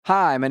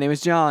Hi, my name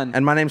is John.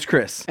 And my name's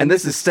Chris. And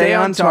this is Stay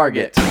on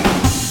Target.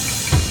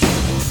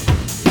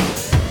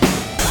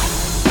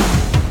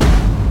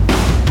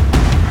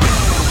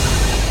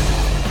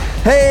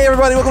 Hey,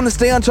 everybody, welcome to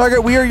Stay on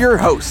Target. We are your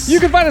hosts. You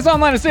can find us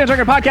online at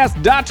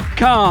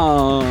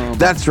stayontargetpodcast.com.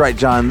 That's right,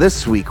 John.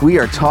 This week, we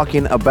are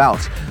talking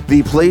about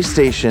the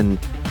PlayStation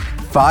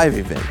 5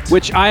 event.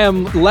 Which I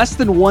am less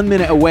than 1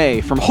 minute away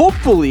from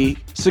hopefully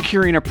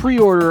securing a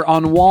pre-order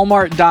on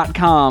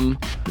Walmart.com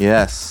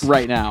Yes.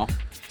 right now.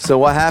 So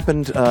what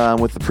happened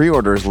with the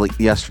pre-orders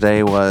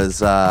yesterday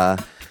was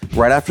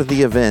right after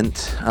the event,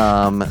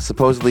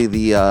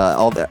 supposedly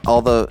all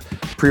the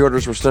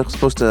pre-orders were still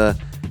supposed to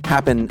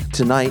happen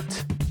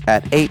tonight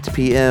at 8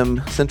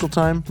 p.m. Central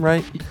Time,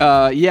 right?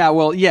 Yeah,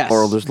 well, yes.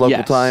 Or there's local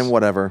yes. time,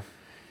 whatever.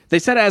 They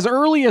said as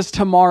early as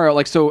tomorrow,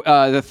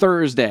 the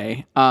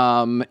Thursday,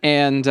 and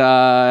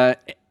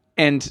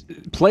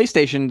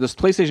PlayStation, this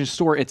PlayStation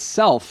Store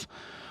itself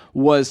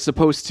was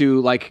supposed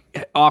to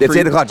offer. It's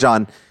 8 o'clock,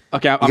 John.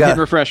 Okay, I'm hitting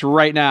refresh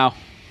right now.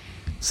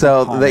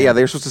 So they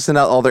were supposed to send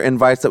out all their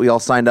invites that we all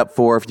signed up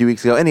for a few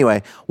weeks ago.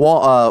 Anyway,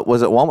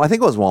 was it Walmart? I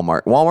think it was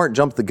Walmart. Walmart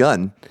jumped the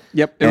gun.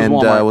 Yep, it was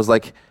Walmart. And was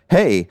like,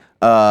 hey,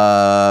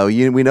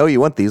 we know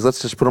you want these.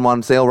 Let's just put them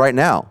on sale right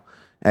now.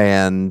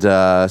 And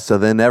so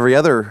then every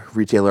other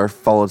retailer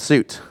followed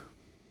suit.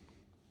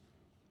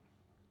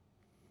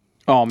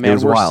 Oh man,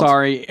 we're wild.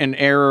 sorry. An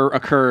error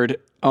occurred.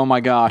 Oh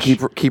my gosh.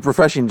 Keep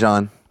refreshing,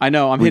 John. I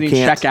know. I'm hitting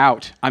check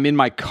out. I'm in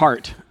my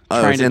cart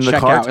trying to in check the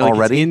cart out.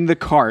 already? It's in the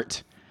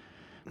cart,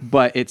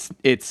 but it's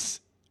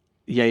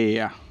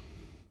yeah.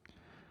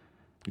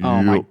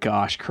 Oh my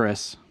gosh,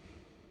 Chris.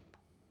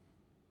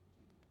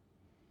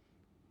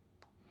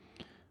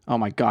 Oh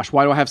my gosh,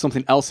 why do I have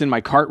something else in my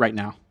cart right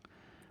now?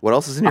 What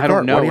else is in your I cart?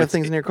 don't know. Why do you have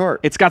things in your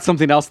cart? It's got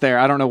something else there.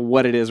 I don't know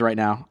what it is right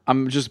now.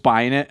 I'm just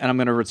buying it and I'm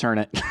going to return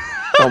it.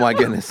 Oh my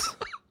goodness.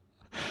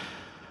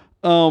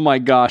 Oh my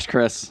gosh,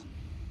 Chris.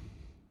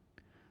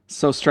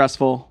 So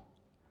stressful.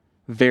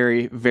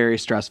 Very, very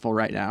stressful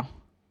right now.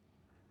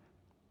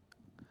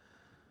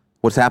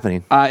 What's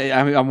happening?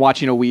 I'm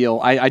watching a wheel.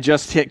 I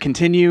just hit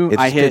continue. It's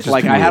I hit just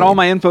I had all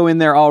my info in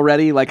there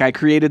already. I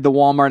created the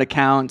Walmart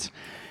account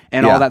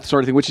and all that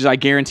sort of thing, which is I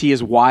guarantee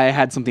is why I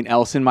had something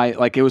else in my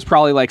it was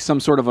probably some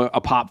sort of a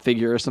pop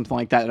figure or something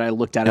like that I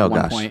looked at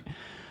one point.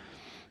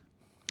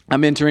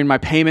 I'm entering my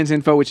payments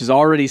info, which is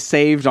already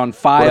saved on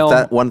file. What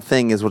if that one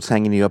thing is what's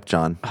hanging you up,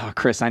 John? Oh,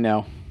 Chris, I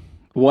know.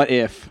 What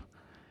if?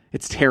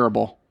 It's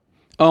terrible.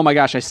 Oh my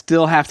gosh, I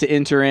still have to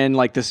enter in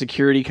the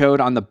security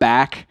code on the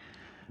back.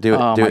 Do it.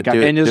 Oh do my it. god!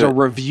 Do it. And there's do a it.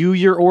 review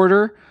your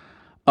order.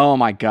 Oh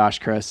my gosh,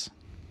 Chris.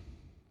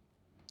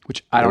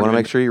 Which I don't want to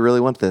make sure you really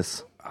want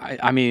this.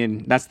 I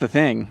mean, that's the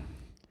thing.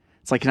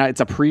 It's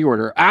it's a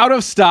pre-order. Out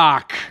of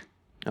stock.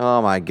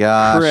 Oh my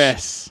gosh,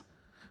 Chris.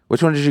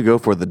 Which one did you go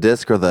for? The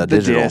disc or the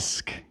digital? The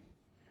disc.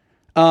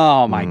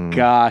 Oh my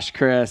gosh,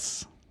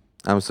 Chris.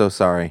 I'm so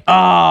sorry.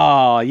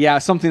 Oh yeah,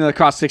 something that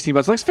costs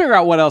 $16. Let's figure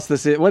out what else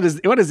this is. What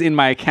is in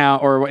my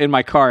account or in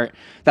my cart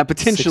that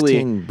potentially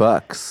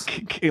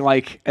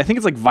 $16. I think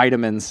it's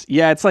vitamins.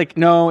 Yeah, it's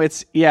no,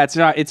 it's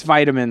not. It's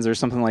vitamins or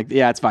something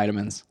it's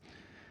vitamins.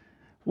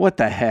 What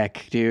the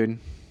heck, dude?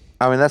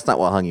 I mean, that's not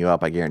what hung you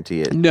up. I guarantee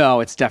it.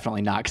 No, it's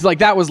definitely not. Because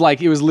that was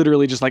it was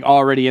literally just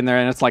already in there,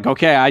 and it's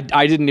okay. I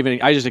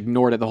just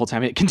ignored it the whole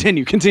time.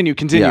 Continue.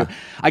 Yeah.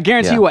 I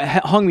guarantee you what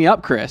hung me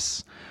up,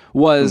 Chris,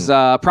 was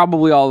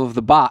probably all of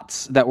the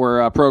bots that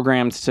were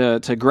programmed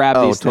to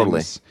grab these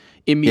things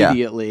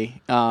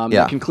immediately.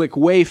 That can click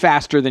way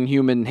faster than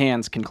human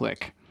hands can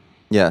click.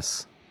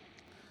 Yes.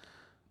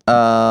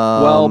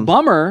 Well,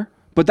 bummer.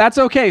 But that's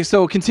okay.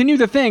 So continue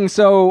the thing.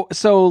 So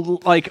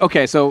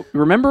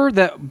remember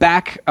that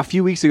back a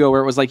few weeks ago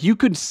where it was you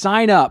could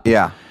sign up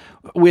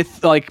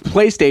with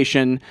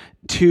PlayStation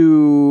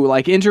to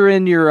enter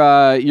in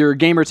your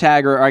gamer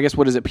tag or I guess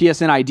what is it,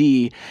 PSN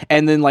ID,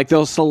 and then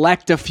they'll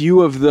select a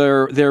few of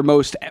their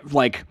most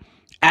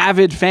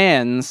avid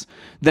fans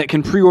that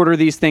can pre-order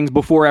these things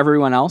before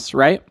everyone else,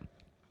 right?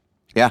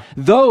 Yeah.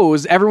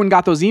 Everyone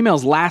got those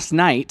emails last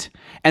night,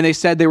 and they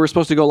said they were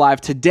supposed to go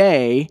live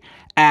today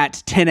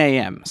at 10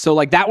 a.m.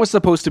 So that was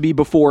supposed to be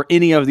before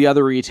any of the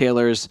other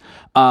retailers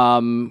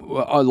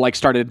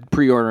started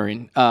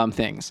pre-ordering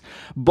things.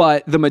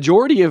 But the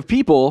majority of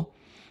people,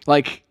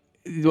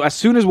 as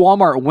soon as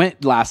Walmart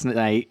went last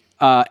night,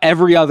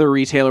 every other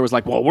retailer was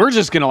well, we're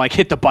just gonna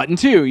hit the button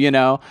too,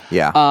 Yeah.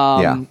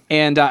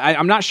 And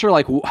I'm not sure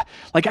I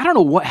don't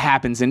know what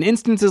happens in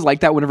instances like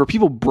that whenever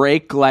people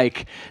break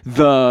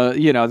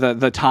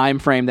the time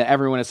frame that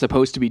everyone is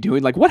supposed to be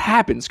doing. What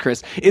happens,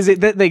 Chris? Is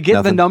it that they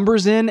get the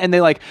numbers in and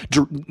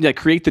they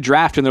create the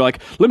draft and they're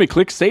let me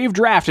click save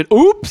draft and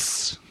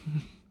oops,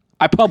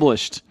 I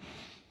published.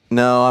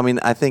 No, I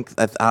mean I think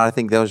that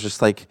was just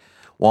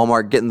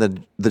Walmart getting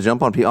the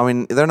jump on people. I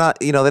mean they're not,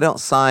 they don't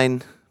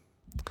sign.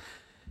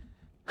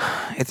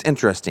 It's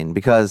interesting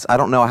because I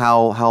don't know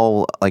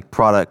how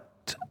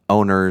product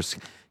owners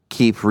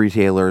keep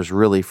retailers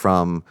really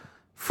from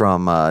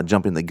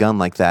jumping the gun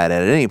like that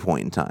at any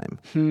point in time.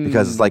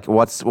 Because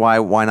it's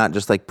why not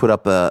just put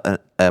up a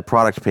a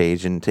product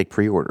page and take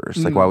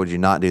pre-orders. Like, why would you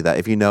not do that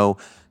if you know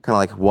kind of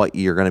like what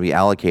you're going to be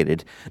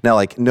allocated? Now,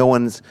 like, no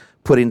one's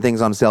putting things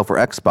on sale for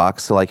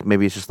Xbox, so like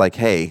maybe it's just like,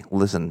 hey,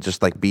 listen,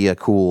 just like be a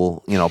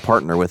cool,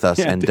 partner with us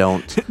and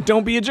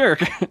don't be a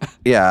jerk.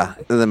 Yeah,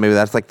 and then maybe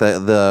that's like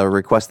the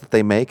request that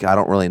they make. I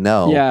don't really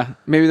know. Yeah,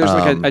 maybe there's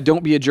like a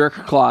don't be a jerk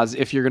clause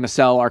if you're going to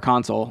sell our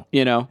console.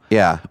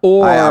 Yeah,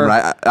 or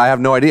I have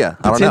no idea.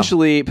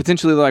 Potentially,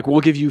 they're like,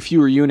 we'll give you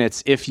fewer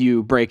units if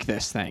you break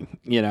this thing.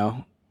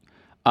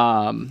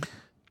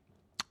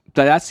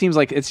 That seems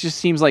like it just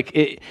seems like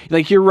it.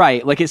 Like, you're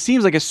right. Like, it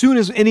seems like as soon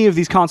as any of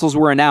these consoles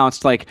were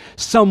announced, like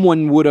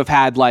someone would have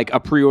had like a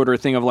pre-order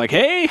thing of like,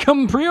 hey,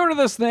 come pre-order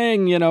this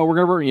thing. We're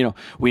gonna,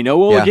 we know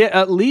we'll get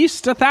at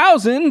least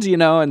 1,000.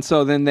 And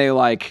so then they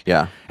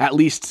at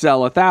least sell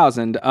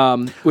 1,000.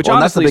 Which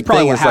honestly is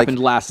probably what happened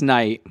last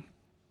night.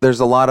 There's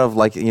a lot of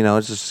like,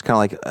 it's just kind of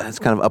like it's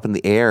kind of up in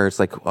the air. It's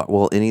like,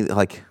 well,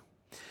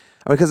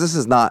 because this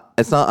is not,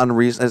 it's not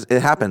unreasonable.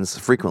 It happens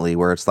frequently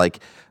where it's like,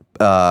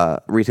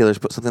 retailers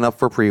put something up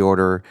for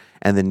pre-order,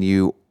 and then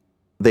you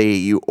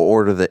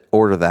order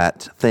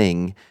that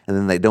thing, and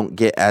then they don't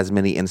get as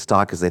many in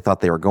stock as they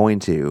thought they were going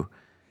to,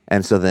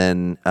 and so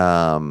then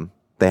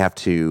they have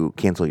to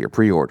cancel your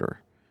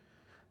pre-order.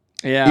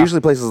 Yeah.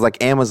 Usually places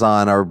like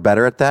Amazon are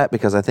better at that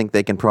because I think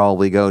they can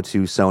probably go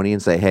to Sony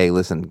and say, hey,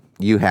 listen,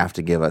 you have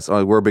to give us,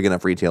 we're a big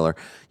enough retailer,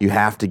 you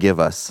have to give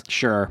us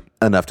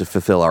enough to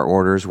fulfill our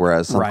orders,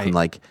 whereas something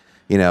like,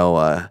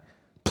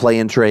 Play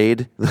and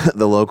Trade,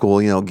 the local,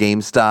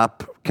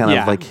 GameStop kind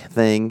of like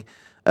thing,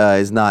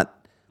 is not.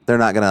 They're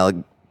not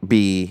going to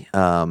be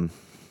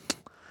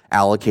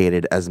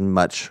allocated as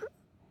much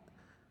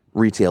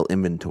retail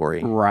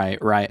inventory.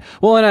 Right.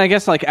 Well, and I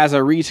guess like as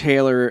a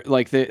retailer,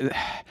 like for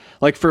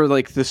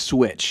the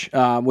Switch,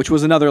 which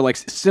was another like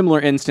similar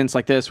instance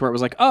like this where it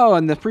was like, oh,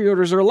 and the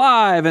pre-orders are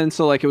live, and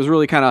so like it was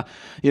really kind of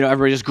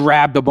everybody just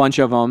grabbed a bunch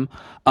of them,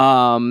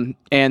 and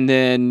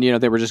then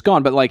they were just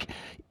gone. But like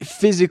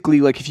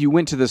physically, like if you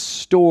went to the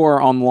store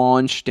on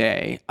launch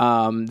day,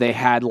 they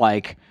had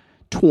like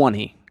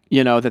 20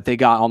 that they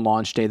got on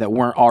launch day that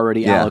weren't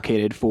already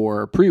allocated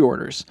for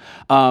pre-orders,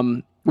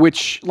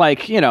 which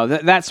like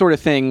that sort of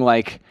thing,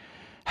 like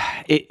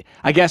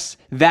I guess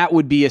that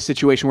would be a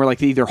situation where like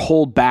they either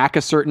hold back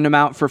a certain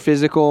amount for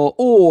physical,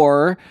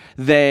 or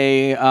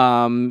they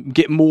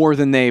get more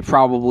than they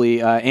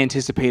probably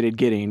anticipated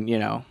getting.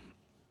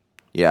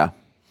 Yeah.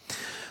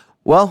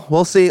 Well,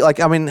 we'll see. Like,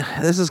 I mean,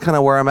 this is kind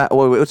of where I'm at.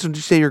 What did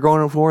you say you're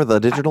going for? The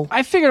digital?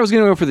 I figured I was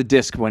going to go for the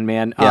disc one,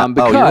 man. Yeah.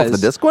 Because, you're going for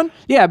the disc one?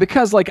 Yeah,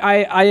 because like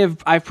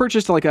I've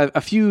purchased like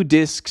a few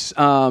discs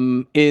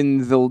in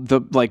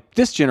the like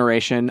this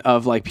generation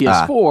of like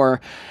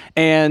PS4,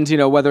 and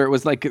whether it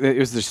was like it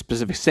was a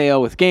specific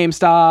sale with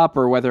GameStop,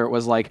 or whether it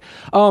was like,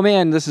 oh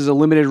man, this is a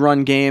limited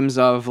run games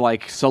of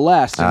like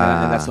Celeste,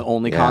 and that's the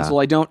only console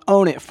I don't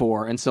own it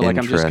for, and so like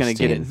I'm just going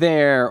to get it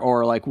there,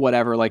 or like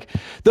whatever, like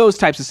those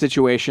types of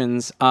situations.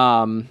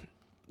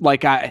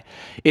 Like I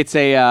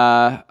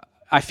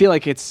feel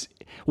like it's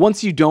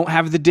once you don't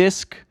have the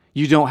disc,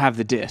 you don't have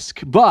the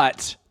disc,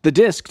 but the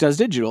disc does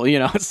digital,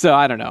 so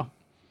I don't know.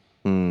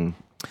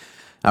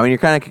 I mean, you're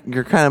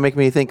kind of making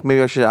me think maybe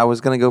I was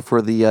going to go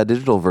for the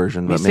digital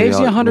version, but it saves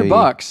you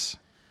 $100.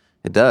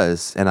 It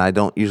does, and I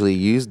don't usually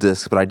use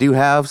discs, but I do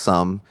have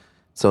some,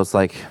 so it's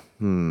like.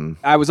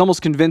 I was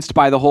almost convinced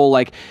by the whole,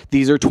 like,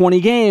 these are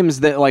 20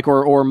 games that, like,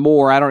 or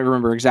more. I don't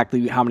remember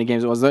exactly how many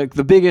games it was. Like,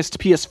 the biggest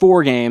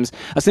PS4 games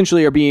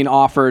essentially are being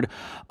offered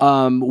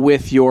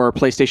with your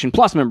PlayStation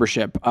Plus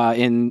membership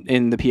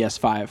in the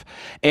PS5.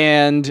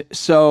 And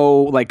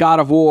so, like, God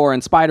of War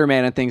and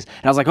Spider-Man and things.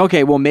 And I was like,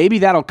 okay, well, maybe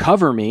that'll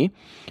cover me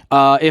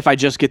if I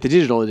just get the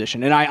digital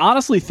edition. And I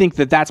honestly think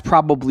that that's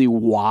probably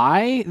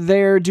why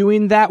they're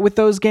doing that with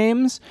those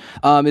games,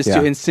 is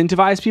to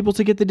incentivize people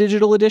to get the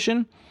digital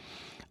edition.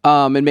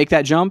 And make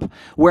that jump.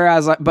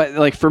 Whereas, but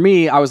like for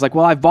me, I was like,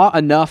 well, I've bought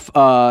enough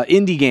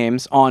indie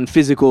games on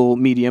physical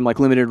medium,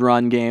 like limited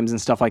run games and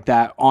stuff like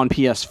that on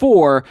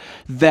PS4,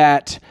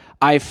 that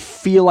I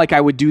feel like I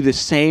would do the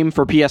same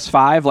for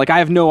PS5. Like, I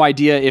have no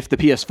idea if the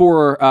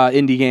PS4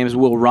 indie games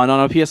will run on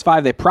a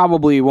PS5. They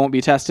probably won't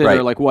be tested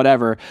or like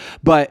whatever.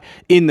 But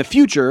in the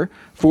future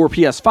for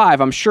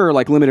PS5, I'm sure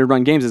like limited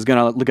run games is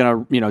gonna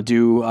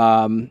do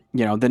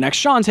the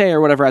next Shantae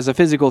or whatever as a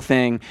physical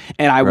thing,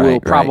 and I will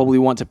probably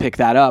want to pick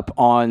that up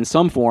on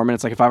some form. And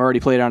it's like, if I've already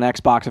played it on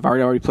Xbox, if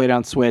I've already played it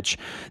on Switch,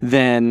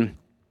 then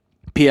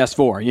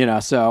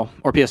PS4, so,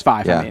 or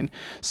PS5. I mean,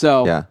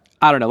 so. Yeah.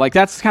 I don't know. Like,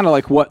 that's kind of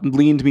like what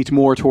leaned me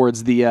more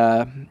towards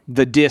the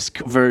disc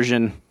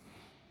version.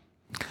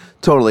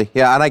 Totally.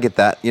 Yeah, and I get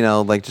that.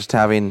 Like just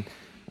having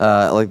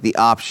like the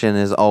option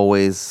is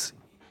always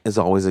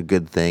a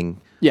good thing.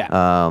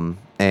 Yeah.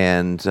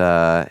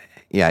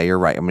 Yeah, you're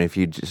right. I mean, if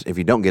you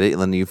don't get it,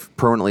 then you've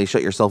permanently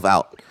shut yourself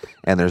out,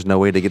 and there's no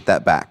way to get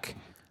that back.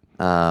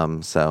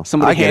 So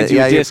somebody hands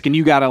you a disc, and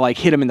you gotta like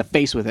hit them in the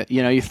face with it.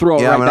 You throw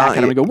it back at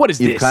them and go, "What is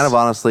this?" You've kind of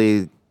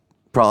honestly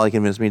probably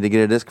convince me to get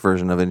a disc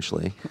version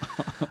eventually.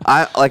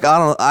 I'm like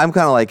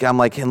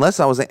unless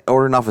I was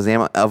ordering off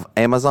of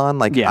Amazon,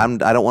 like I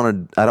don't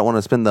want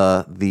to spend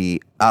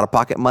the out of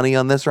pocket money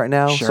on this right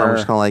now. Sure. So I'm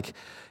just kind of like,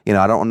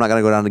 I'm not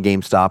gonna go down to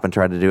GameStop and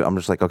try to do. I'm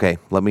just like, okay,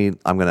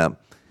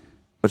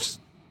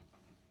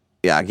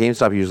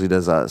 GameStop usually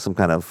does some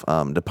kind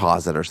of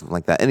deposit or something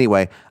like that.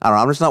 Anyway, I don't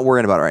know. I'm just not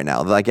worrying about it right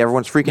now. Like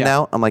everyone's freaking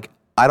out. I'm like,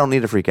 I don't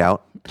need to freak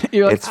out.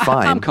 It's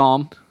fine. I'm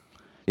calm.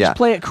 Yeah. Just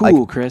play it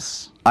cool,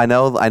 Chris. I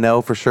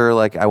know for sure.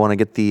 Like I want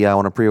to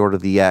pre-order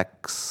the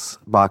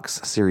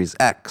Xbox Series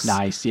X.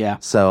 Nice, yeah.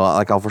 So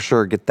I'll for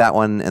sure get that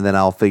one, and then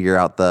I'll figure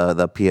out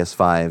the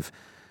PS5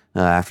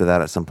 after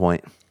that at some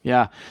point.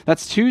 Yeah,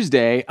 that's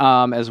Tuesday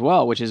as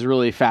well, which is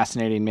really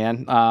fascinating,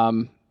 man.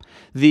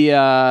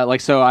 This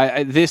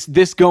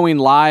going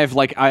live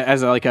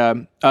as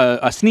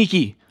a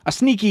sneaky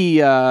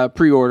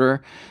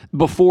pre-order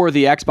before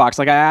the Xbox.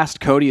 Like I asked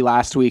Cody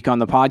last week on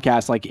the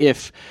podcast, like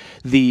if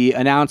the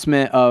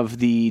announcement of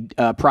the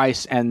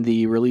price and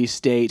the release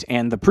date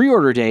and the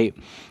pre-order date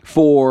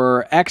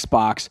for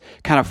Xbox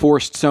kind of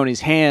forced Sony's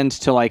hand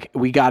to like,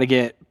 we got to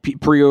get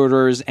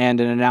pre-orders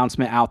and an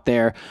announcement out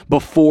there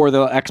before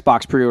the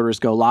Xbox pre-orders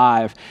go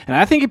live. And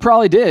I think it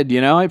probably did,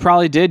 it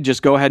probably did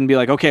just go ahead and be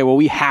like, okay, well,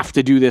 we have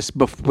to do this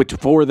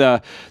before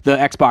the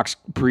Xbox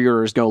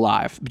pre-orders go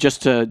live,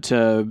 just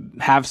to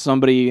have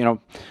somebody,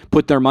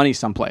 put their money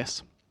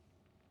someplace.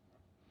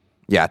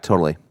 Yeah,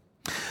 totally.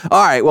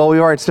 All right. Well, we've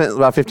already spent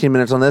about 15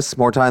 minutes on this,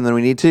 more time than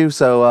we need to.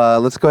 So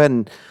let's go ahead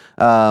and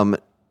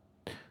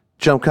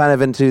jump kind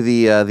of into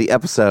the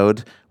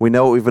episode. We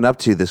know what we've been up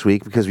to this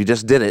week because we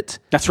just did it.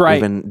 That's right.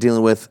 We've been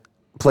dealing with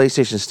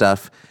PlayStation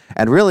stuff.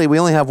 And really, we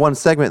only have one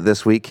segment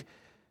this week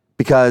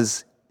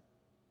because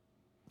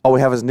all we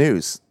have is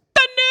news.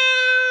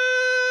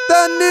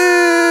 The news!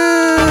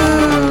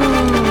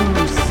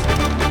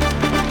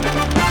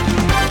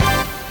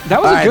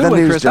 That was a good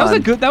one, Chris.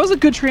 John. That was a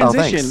good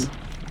transition.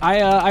 Oh,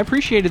 I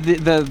appreciated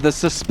the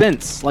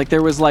suspense. Like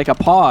there was like a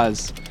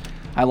pause.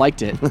 I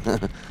liked it.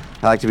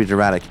 I like to be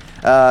dramatic.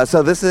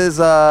 So this is,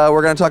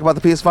 we're going to talk about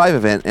the PS5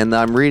 event, and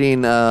I'm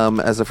reading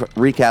as a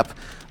recap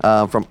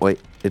from, wait,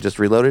 it just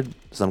reloaded?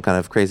 Some kind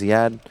of crazy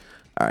ad?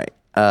 All right.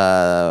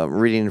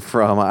 Reading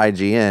from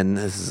IGN,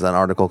 this is an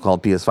article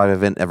called PS5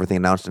 Event, Everything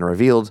Announced and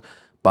Revealed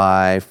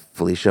by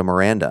Felicia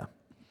Miranda.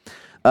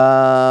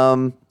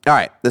 All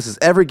right, this is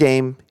every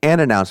game and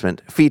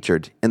announcement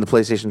featured in the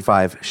PlayStation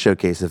 5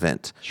 Showcase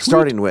event,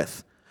 starting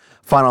with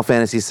Final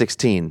Fantasy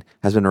 16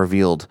 has been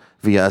revealed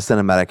via a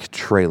cinematic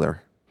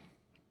trailer.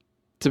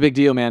 It's a big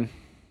deal, man.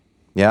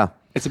 Yeah.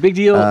 It's a big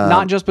deal,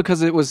 not just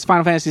because it was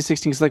Final Fantasy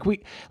 16. It's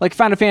like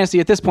Final Fantasy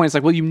at this point, it's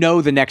like, well,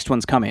 the next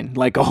one's coming.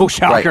 Like, oh,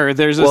 shocker, right.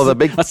 There's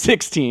a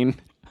 16.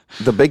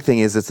 The big thing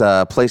is it's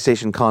a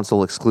PlayStation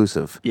console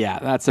exclusive. Yeah,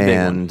 that's a big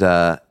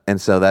one.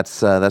 And so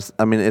that's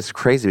I mean, it's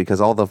crazy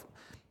because all the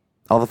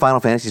Final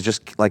Fantasies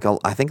just like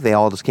I think they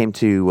all just came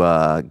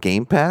to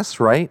Game Pass,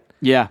 right?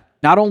 Yeah.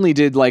 Not only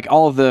did like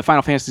all of the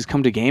Final Fantasies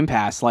come to Game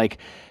Pass, like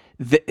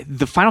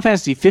the Final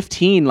Fantasy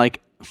 15,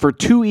 like for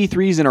 2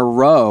 E3s in a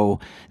row,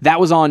 that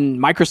was on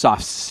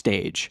Microsoft's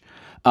stage.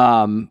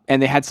 And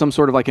they had some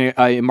sort of like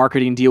a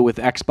marketing deal with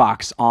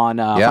Xbox on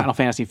Final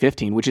Fantasy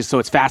 15, which is so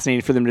it's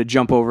fascinating for them to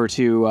jump over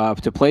to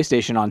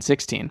PlayStation on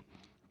 16.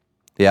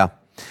 Yeah.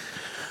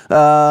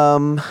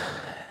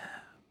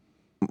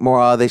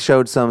 They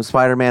showed some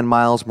Spider-Man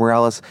Miles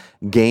Morales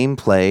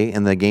gameplay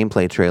in the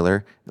gameplay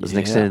trailer. It was an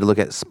extended look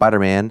at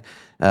Spider-Man.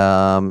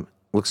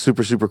 Looks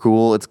super, super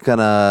cool. It's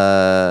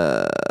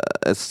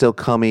still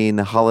coming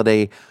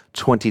holiday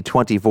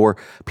 2020 for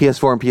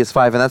PS4 and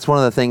PS5. And that's one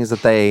of the things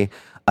that they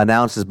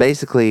announced is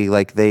basically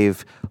like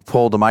they've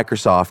pulled a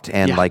Microsoft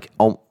and like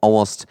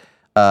almost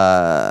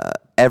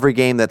every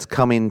game that's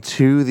coming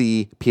to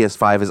the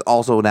PS5 is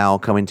also now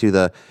coming to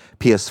the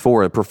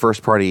PS4 for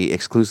first-party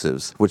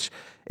exclusives, which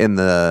in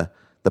the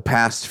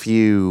past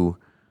few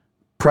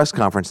press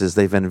conferences,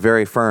 they've been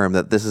very firm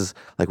that this is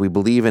like we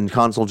believe in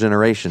console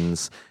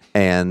generations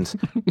and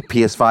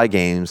PS5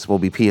 games will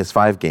be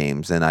PS5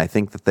 games. And I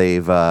think that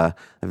they've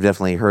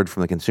definitely heard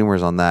from the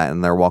consumers on that,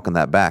 and they're walking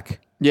that back.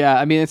 Yeah,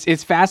 I mean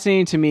it's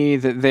fascinating to me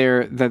that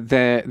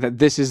that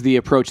this is the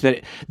approach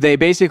that they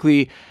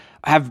basically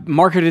have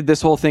marketed this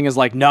whole thing as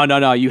like,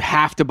 no, you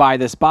have to buy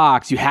this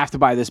box,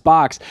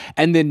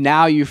 and then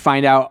now you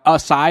find out,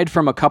 aside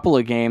from a couple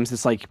of games,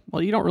 it's like,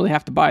 well, you don't really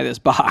have to buy this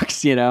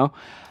box, you know?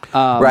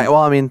 Right.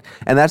 Well, I mean,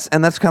 and that's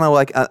kind of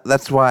like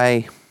that's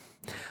why,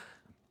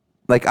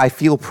 like, I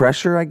feel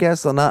pressure, I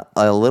guess, not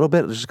a little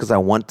bit, just because I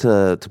want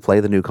to play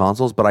the new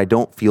consoles, but I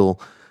don't feel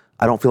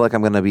like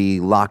I'm going to be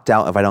locked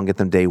out if I don't get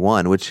them day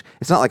one, which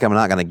it's not like I'm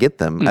not going to get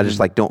them. Mm-hmm. I just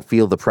like don't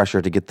feel the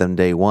pressure to get them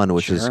day one,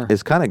 which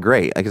is kind of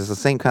great. Like it's the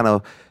same kind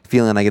of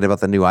feeling I get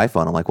about the new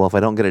iPhone. I'm like, well, if I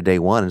don't get it day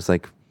one, it's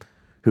like,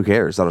 who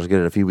cares? I'll just get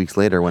it a few weeks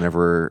later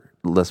whenever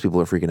less people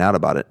are freaking out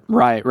about it.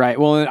 Right.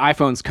 Well, and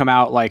iPhones come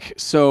out like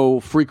so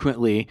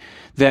frequently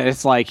that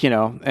it's like,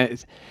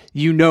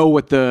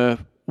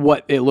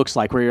 what it looks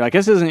like, where you're like,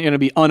 this isn't going to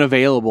be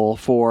unavailable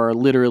for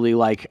literally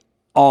like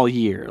all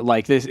year,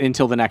 like this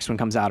until the next one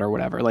comes out or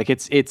whatever. Like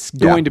it's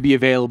going to be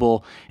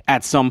available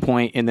at some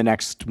point in the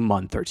next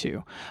month or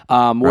two.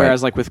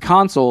 Whereas like with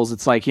consoles,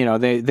 it's like,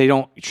 they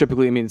don't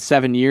typically,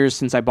 7 years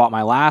since I bought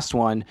my last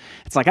one.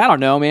 It's like, I don't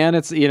know, man.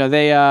 It's, they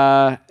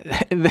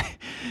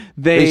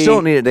still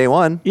don't need it day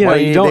one. Why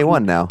do you need day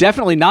one now?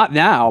 Definitely not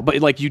now, but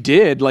like you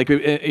did, like,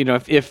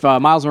 if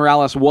Miles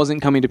Morales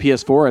wasn't coming to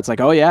PS4, it's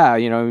like, oh yeah,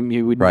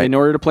 you would, in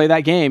order to play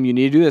that game, you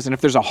need to do this. And if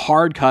there's a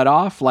hard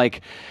cutoff,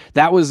 like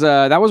that was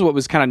what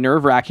was kind of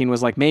nerve wracking,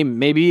 was like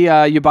maybe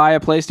you buy a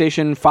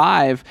PlayStation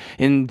 5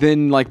 and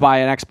then like buy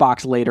an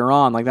Xbox later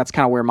on. Like that's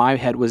kind of where my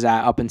head was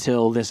at up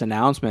until this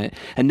announcement.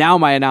 And now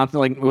my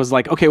announcement was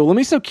like, okay, well, let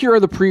me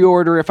secure the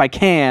pre-order if I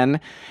can.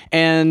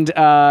 And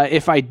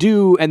if I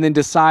do, and then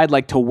decide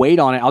like to wait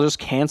on it, I'll just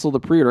cancel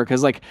the pre-order.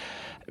 Cause like,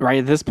 right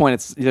at this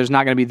point, there's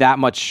not going to be that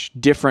much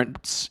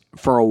difference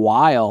for a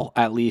while,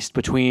 at least,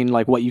 between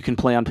like what you can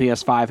play on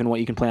PS5 and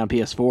what you can play on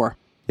PS4.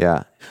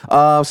 Yeah.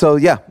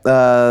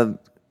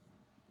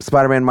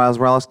 Spider-Man Miles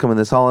Morales coming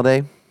this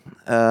holiday.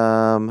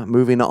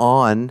 Moving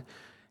on,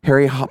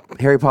 Harry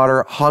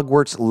Potter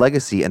Hogwarts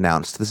Legacy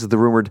announced. This is the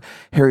rumored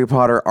Harry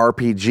Potter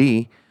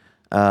RPG.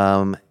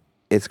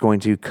 It's going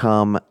to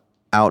come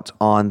out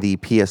on the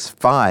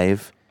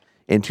PS5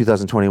 in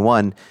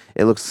 2021.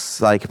 It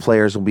looks like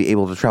players will be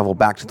able to travel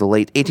back to the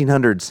late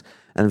 1800s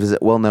and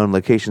visit well-known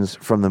locations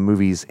from the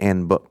movies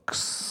and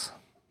books.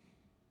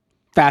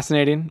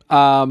 Fascinating.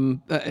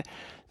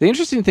 The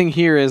interesting thing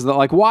here is that,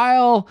 like,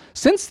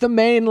 since the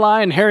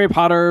mainline Harry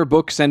Potter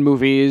books and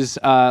movies,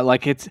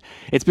 like it's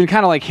been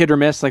kind of like hit or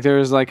miss. Like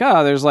there's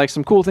like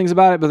some cool things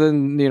about it, but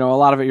then a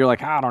lot of it you're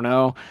like, I don't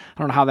know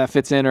how that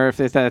fits in, or if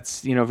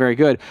that's very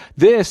good.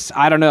 This,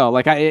 I don't know.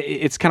 Like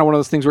it's kind of one of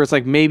those things where it's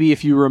like, maybe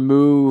if you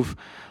remove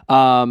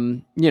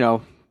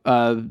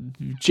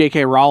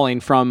J.K. Rowling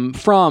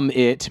from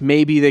it,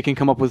 maybe they can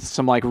come up with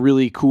some like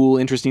really cool,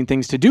 interesting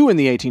things to do in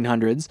the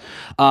 1800s.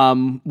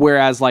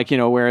 Whereas like,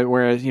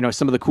 where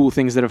some of the cool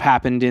things that have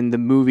happened in the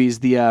movies,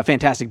 the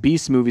Fantastic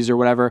Beasts movies or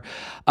whatever,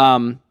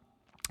 then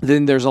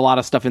there's a lot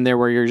of stuff in there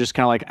where you're just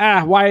kind of like,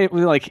 why,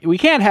 like, we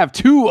can't have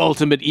two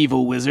ultimate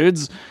evil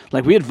wizards.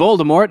 Like we had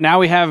Voldemort, now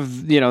we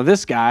have,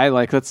 this guy.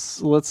 Like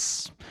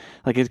let's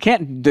like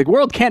the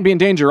world can't be in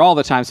danger all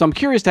the time. So I'm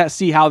curious to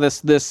see how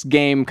this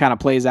game kind of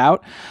plays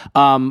out.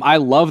 I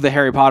love the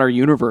Harry Potter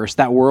universe.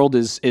 That world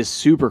is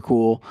super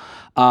cool.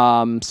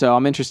 So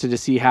I'm interested to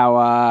see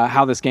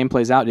how this game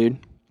plays out, dude.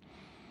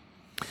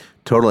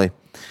 Totally.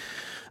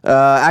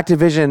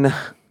 Activision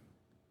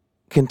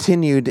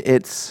continued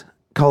its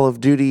Call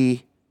of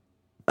Duty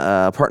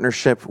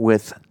partnership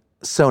with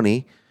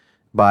Sony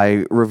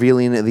by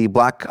revealing the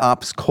Black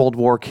Ops Cold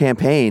War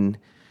campaign.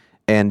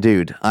 And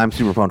dude, I'm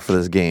super pumped for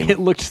this game. It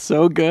looked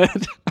so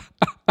good.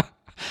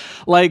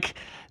 Like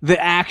the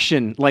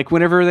action, like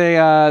whenever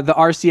the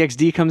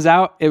RCXD comes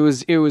out, it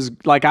was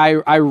like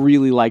I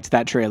really liked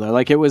that trailer.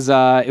 Like it was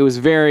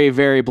very,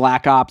 very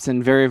Black Ops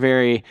and very,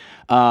 very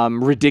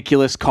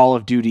ridiculous Call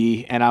of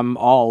Duty, and I'm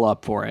all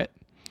up for it.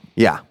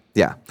 Yeah.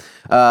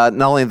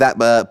 Not only that,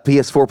 but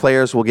PS4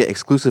 players will get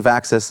exclusive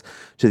access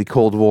to the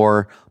Cold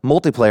War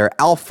multiplayer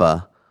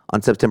alpha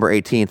on September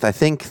 18th. I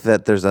think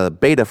that there's a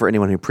beta for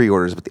anyone who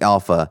pre-orders, but the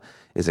alpha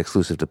is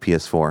exclusive to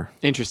PS4.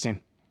 Interesting.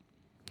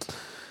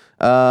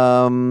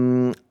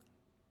 All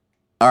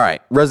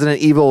right. Resident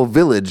Evil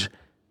Village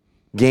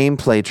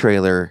gameplay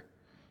trailer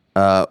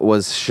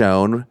was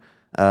shown.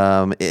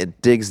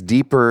 It digs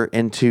deeper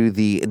into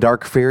the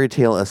dark fairy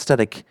tale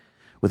aesthetic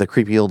with a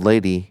creepy old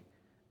lady,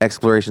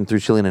 exploration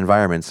through chilling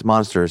environments,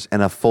 monsters,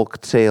 and a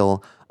folk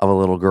tale of a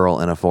little girl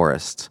in a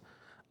forest.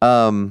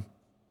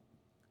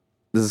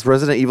 Does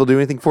Resident Evil do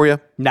anything for you?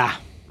 Nah.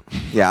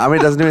 Yeah, it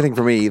doesn't do anything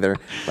for me either.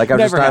 Like I've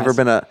never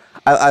been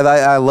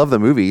I love the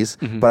movies,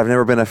 but I've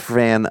never been a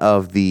fan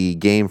of the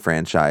game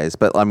franchise.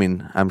 But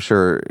I'm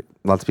sure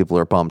lots of people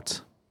are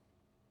pumped.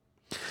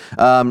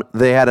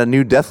 They had a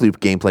new Deathloop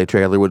gameplay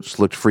trailer, which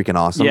looked freaking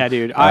awesome. Yeah,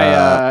 dude.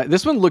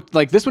 This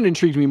one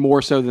intrigued me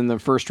more so than the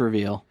first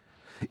reveal.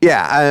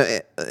 Yeah,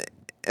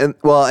 and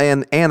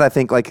I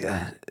think like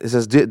it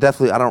says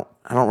Deathloop. I don't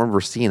remember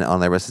seeing it on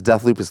there, but it says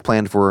Deathloop is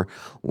planned for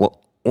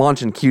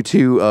launch in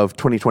Q2 of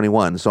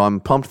 2021. So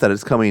I'm pumped that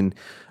it's coming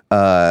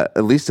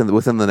at least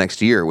within the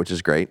next year, which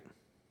is great.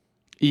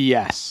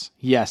 Yes,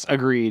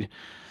 agreed.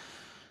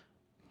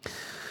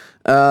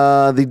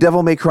 The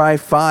Devil May Cry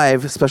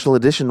 5 Special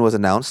Edition was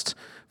announced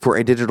for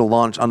a digital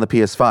launch on the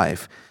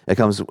PS5.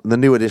 The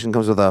new edition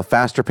comes with a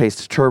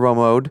faster-paced turbo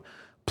mode,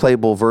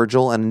 playable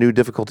Virgil, and a new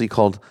difficulty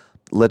called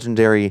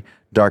Legendary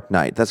Dark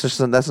Knight.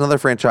 That's another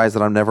franchise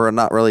that I'm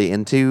not really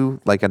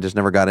into. Like I just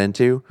never got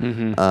into.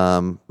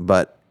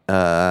 But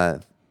I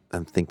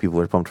think people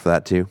are pumped for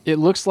that too. It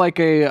looks like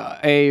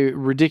a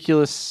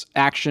ridiculous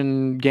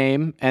action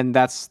game, and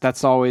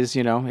that's always,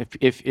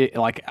 if it,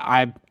 like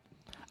I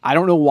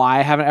don't know why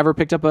I haven't ever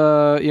picked up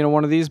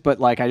one of these, but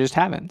like I just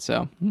haven't.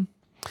 So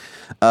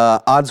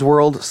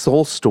Oddsworld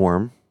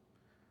Soulstorm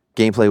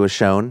gameplay was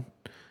shown.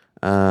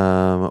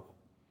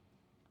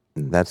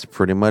 That's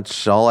pretty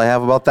much all I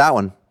have about that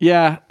one.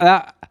 Yeah,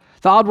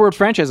 The Oddworld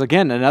franchise,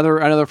 again,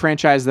 another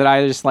franchise that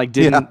I just like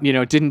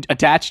didn't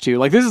attach to.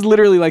 Like, this is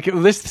literally like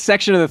this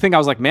section of the thing. I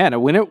was like, man,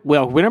 when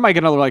am I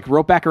gonna like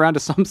rope back around to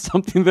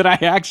something that I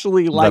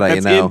actually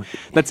like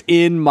that's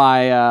in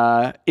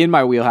my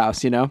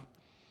wheelhouse, you know?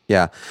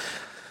 Yeah.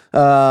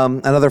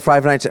 Another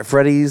Five Nights at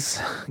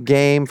Freddy's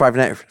game. Five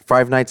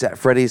Nights at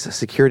Freddy's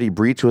Security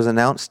Breach was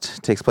announced.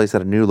 It takes place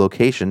at a new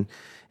location.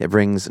 It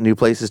brings new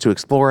places to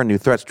explore and new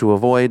threats to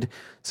avoid.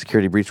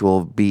 Security Breach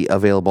will be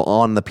available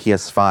on the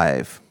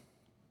PS5.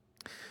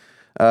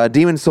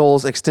 Demon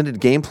Souls extended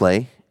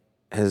gameplay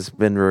has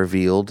been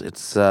revealed.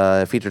 It's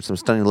featured some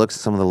stunning looks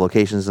at some of the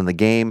locations in the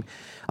game,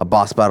 a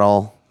boss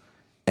battle,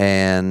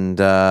 and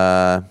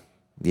a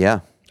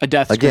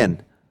death screen.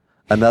 Again,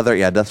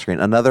 death screen.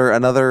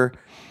 Another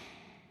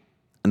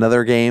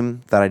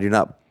game that I do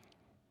not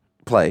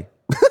play.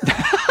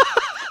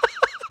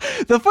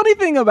 The funny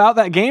thing about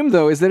that game,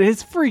 though, is that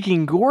it's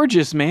freaking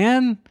gorgeous,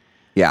 man.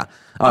 Yeah.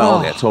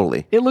 Oh, yeah,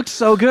 totally. It looks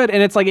so good,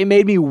 and it's like it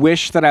made me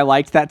wish that I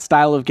liked that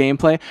style of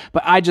gameplay,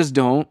 but I just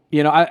don't.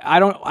 You know,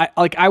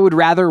 I would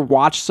rather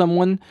watch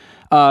someone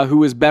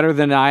who is better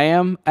than I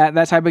am at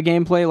that type of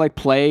gameplay, like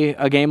play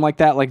a game like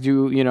that, like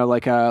do, you know,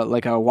 like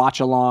a watch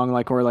along,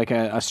 like, or like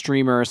a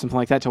streamer or something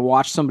like that, to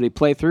watch somebody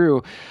play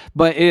through.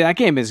 But that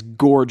game is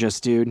gorgeous,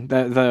 dude.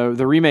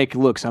 The remake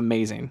looks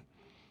amazing.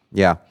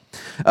 Yeah.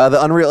 The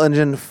Unreal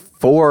Engine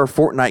 4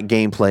 Fortnite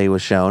gameplay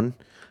was shown.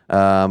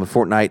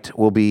 Fortnite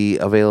will be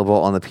available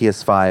on the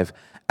PS5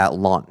 at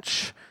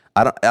launch.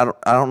 I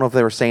don't know if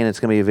they were saying it's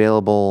going to be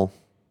available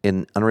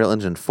in Unreal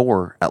Engine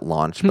 4 at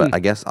launch, but I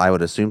guess I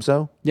would assume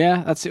so.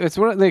 Yeah, it's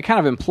what they kind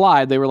of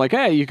implied. They were like,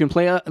 "Hey, you can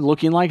play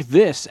looking like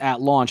this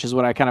at launch," is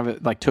what I kind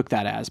of like took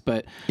that as.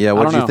 But yeah,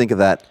 what did you think of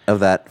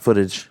that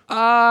footage?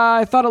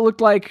 I thought it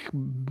looked like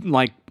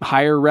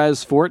higher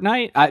res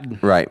Fortnite. I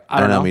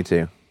don't know. Me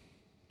too.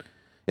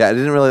 Yeah, it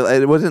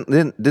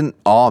didn't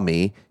awe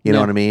me. You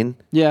know what I mean?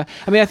 Yeah.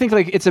 I mean, I think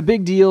like it's a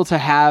big deal to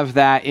have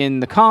that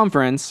in the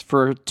conference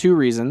for two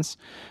reasons.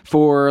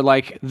 For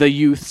like the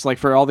youths, like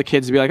for all the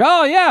kids to be like,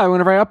 oh yeah,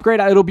 whenever I upgrade,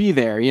 it'll be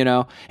there, you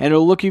know, and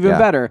it'll look even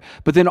better.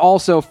 But then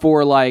also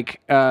for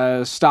like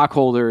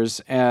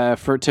stockholders,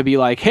 to be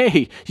like,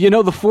 hey, you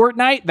know, the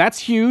Fortnite, that's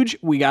huge.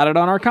 We got it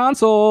on our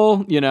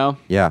console, you know?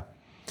 Yeah.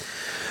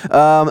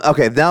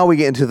 Okay, now we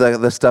get into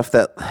the stuff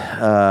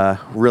that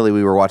really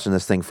we were watching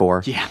this thing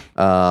for. Yeah.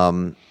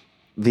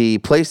 The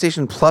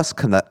PlayStation Plus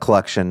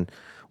collection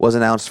was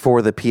announced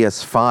for the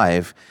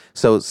PS5.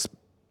 So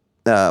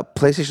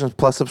PlayStation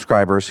Plus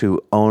subscribers who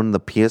own the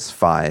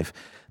PS5,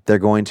 they're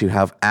going to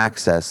have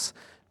access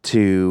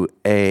to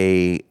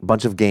a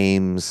bunch of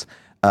games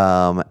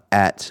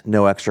at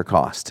no extra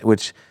cost,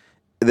 which...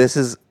 This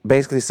is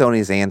basically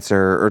Sony's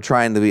answer, or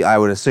trying to be, I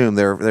would assume,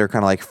 they're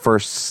kind of like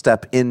first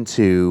step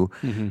into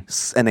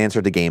an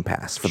answer to Game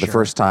Pass. For the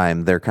first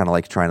time, they're kind of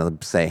like trying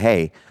to say,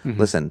 hey,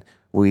 listen,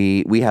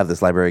 we have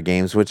this library of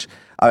games, which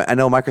I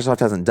know Microsoft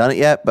hasn't done it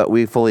yet, but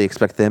we fully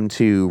expect them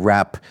to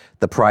wrap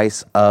the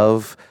price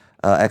of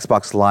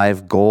Xbox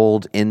Live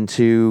Gold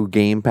into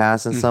Game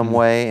Pass in some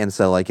way. And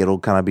so like it'll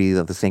kind of be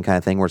the same kind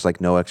of thing where it's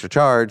like no extra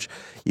charge.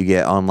 You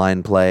get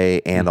online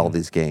play and all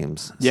these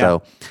games. Yeah.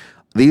 So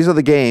these are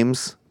the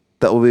games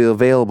that will be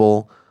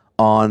available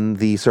on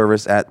the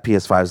service at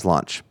PS5's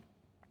launch.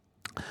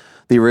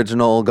 The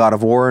original God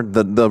of War,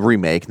 the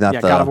remake, not the...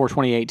 God of War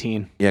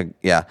 2018.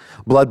 Yeah.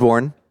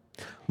 Bloodborne,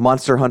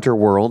 Monster Hunter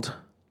World,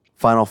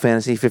 Final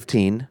Fantasy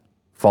 15,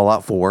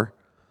 Fallout 4,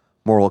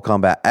 Mortal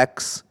Kombat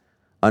X,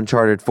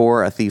 Uncharted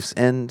 4, A Thief's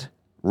End,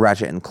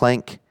 Ratchet &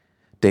 Clank,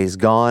 Days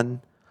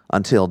Gone,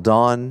 Until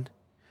Dawn,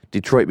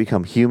 Detroit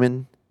Become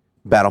Human,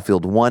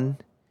 Battlefield 1,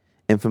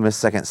 Infamous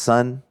Second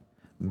Son,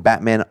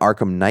 Batman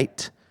Arkham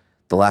Knight,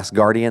 The Last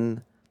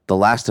Guardian, The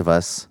Last of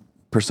Us,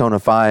 Persona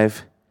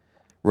 5,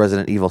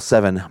 Resident Evil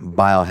 7,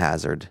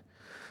 Biohazard.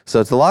 So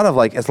it's a lot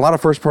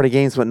of first party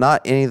games, but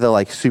not any of the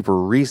like super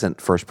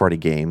recent first party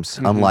games,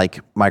 unlike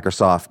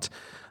Microsoft,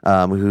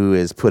 who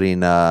is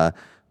putting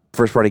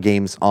first party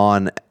games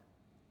on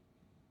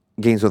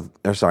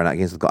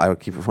I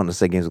keep wanting to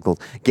say games with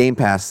gold. Game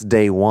Pass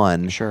day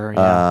one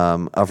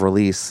of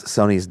release.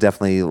 Sony's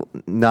definitely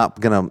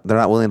they're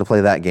not willing to play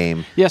that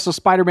game. Yeah, so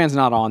Spider-Man's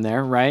not on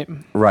there, right?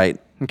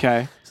 Right.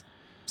 Okay.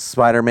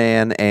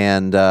 Spider-Man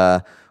and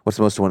what's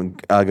the most one?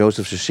 Ghost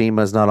of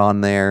Tsushima's not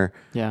on there.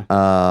 Yeah.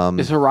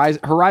 Is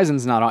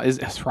Horizon's not on? Is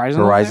Horizon?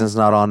 Horizon's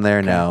not on there.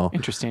 Okay. No.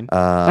 Interesting.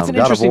 That's an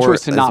interesting God of War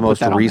choice to not put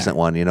that on. The most recent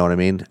one. You know what I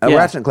mean? Yeah.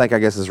 Ratchet & Clank, I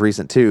guess, is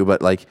recent too,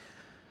 but like.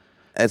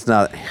 It's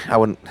not. I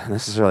wouldn't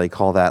necessarily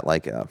call that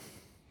like a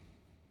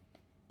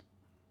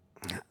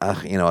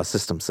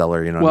system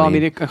seller. You know. Well, what I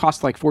mean, it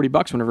cost like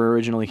 $40 whenever it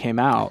originally came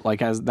out,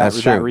 like as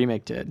that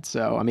remake did.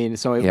 So I mean,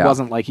 it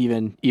wasn't like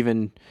even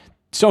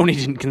Sony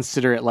didn't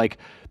consider it like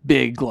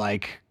big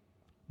like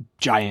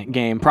giant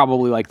game.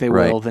 Probably like they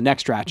will the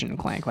next Ratchet &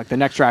 Clank. Like the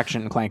next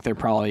Ratchet & Clank, they're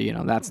probably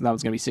that was going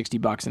to be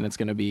 $60 and it's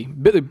going to be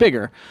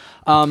bigger.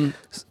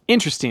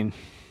 Interesting.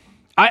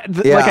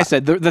 Like I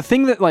said, the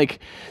thing that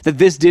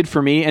this did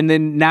for me, and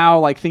then now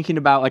like thinking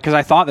about like, because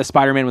I thought that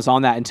Spider-Man was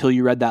on that until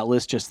you read that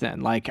list just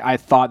then. Like I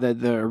thought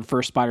that the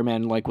first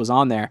Spider-Man like was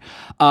on there.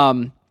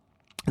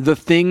 The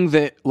thing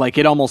that like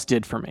it almost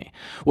did for me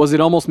was it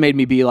almost made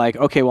me be like,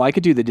 okay, well I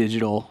could do the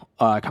digital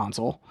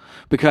console,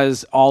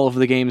 because all of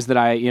the games that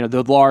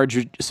the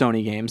large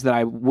Sony games that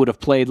I would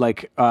have played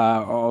that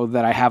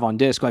I have on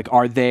disc like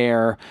are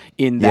there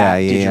in that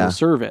digital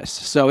service.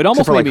 So it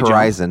almost made me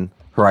Horizon. jump.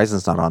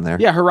 Horizon's not on there.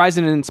 Yeah,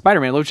 Horizon and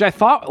Spider-Man, which I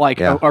thought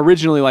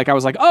originally I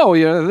was like, oh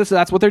yeah,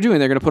 that's what they're doing.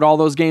 They're going to put all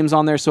those games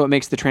on there, so it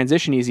makes the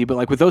transition easy. But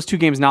like with those two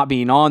games not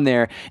being on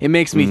there, it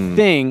makes me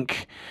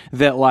think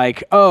that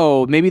like,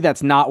 oh, maybe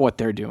that's not what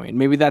they're doing.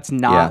 Maybe that's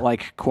not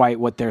like quite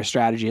what their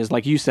strategy is.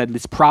 Like you said,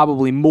 it's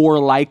probably more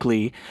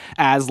likely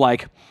as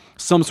like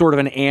some sort of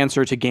an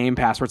answer to Game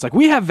Pass, where it's like,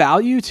 we have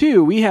value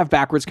too. We have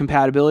backwards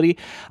compatibility.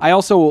 I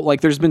also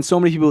like, there's been so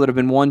many people that have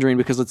been wondering,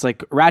 because it's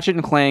like Ratchet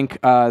and Clank,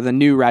 the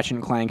new Ratchet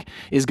and Clank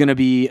is going to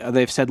be,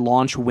 they've said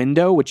launch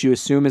window, which you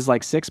assume is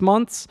like 6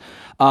 months.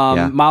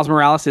 Miles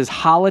Morales is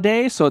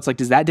holiday. So it's like,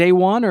 is that day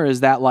one or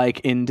is that like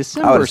in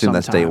December? I would assume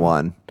that's day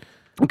one.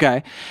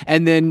 Okay.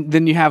 And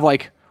then you have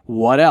like,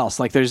 what else?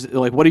 Like there's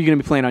like, what are you going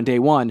to be playing on day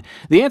one?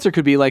 The answer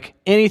could be like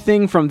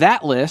anything from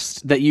that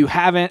list that you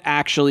haven't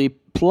actually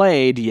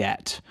played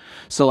yet.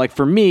 So like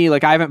for me,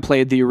 like I haven't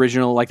played the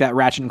original, like that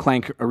Ratchet and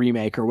Clank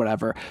remake or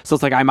whatever. So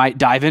it's like I might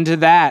dive into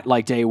that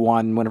like day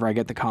one whenever I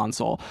get the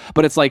console.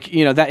 But it's like,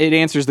 that it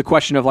answers the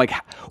question of like,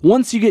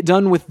 once you get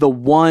done with the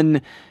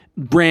one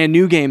brand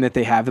new game that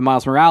they have, the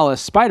Miles Morales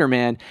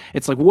Spider-Man,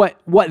 it's like what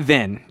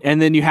then? And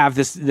then you have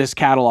this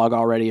catalog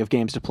already of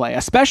games to play,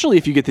 especially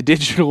if you get the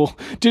digital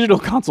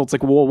console. It's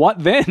like, well,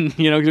 what then?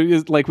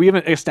 Like we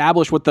haven't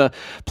established what the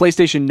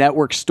PlayStation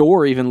Network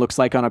store even looks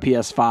like on a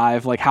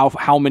PS5, like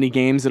how many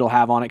games it'll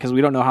have on it, because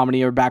we don't know how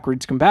many are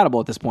backwards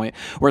compatible at this point.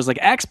 Whereas like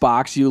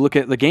Xbox, you look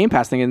at the Game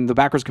Pass thing and the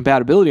backwards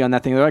compatibility on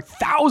that thing, they're like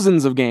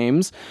thousands of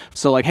games.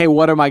 So like, hey,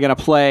 what am I going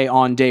to play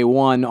on day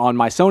one on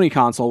my Sony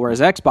console? Whereas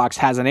Xbox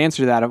has an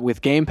answer to that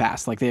with Game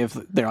Pass. Like they're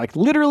like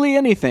literally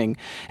anything.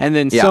 And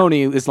then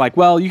Sony is like,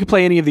 well, you can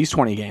play any of these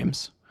 20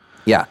 games.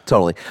 Yeah,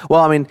 totally.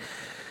 Well, I mean,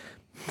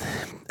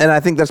 and I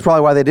think that's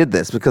probably why they did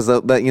this, because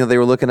they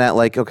were looking at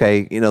like,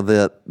 okay,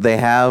 they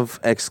have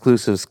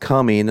exclusives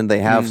coming and they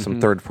have some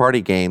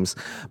third-party games,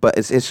 but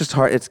it's just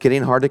hard. It's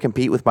getting hard to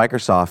compete with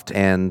Microsoft,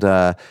 and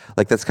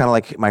like that's kind of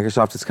like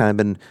Microsoft has kind of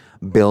been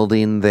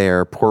building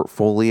their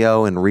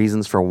portfolio and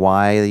reasons for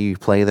why you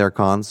play their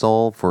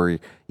console for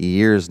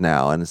years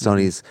now, and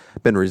Sony's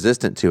been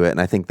resistant to it.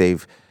 And I think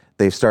they've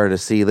started to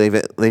see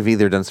they've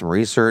either done some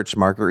research,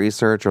 market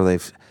research, or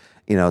they've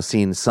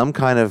seen some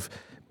kind of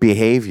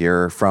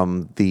behavior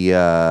from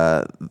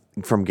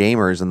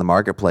gamers in the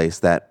marketplace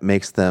that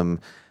makes them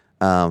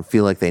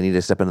feel like they need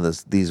to step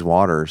into these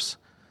waters.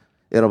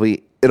 It'll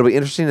be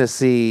interesting to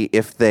see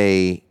if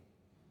they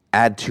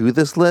add to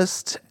this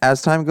list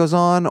as time goes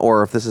on,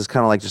 or if this is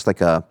kind of like just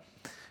like a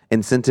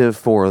incentive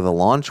for the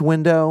launch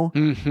window.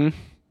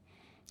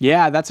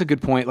 Yeah, that's a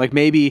good point. Like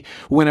maybe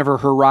whenever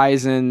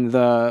Horizon,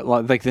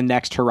 the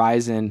next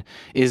Horizon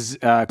is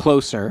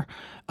closer,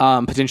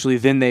 potentially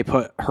then they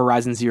put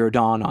Horizon Zero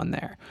Dawn on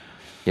there.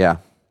 Yeah.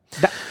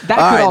 That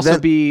could also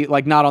be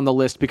like not on the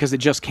list because it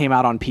just came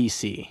out on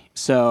PC.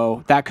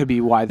 So that could be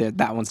why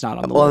that one's not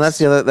on the list.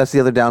 Well, that's the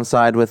other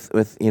downside with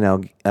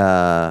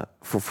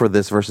for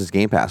this versus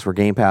Game Pass, where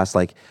Game Pass,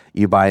 like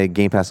you buy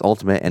Game Pass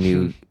Ultimate and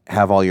you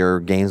have all your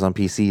games on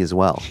PC as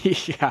well.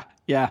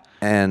 Yeah.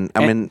 And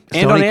I mean,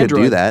 Sony could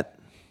do that,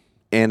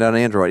 and on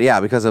Android,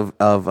 because of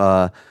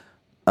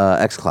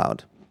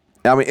xCloud.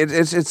 I mean,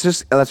 it's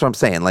just, that's what I'm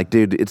saying. Like,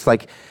 dude, it's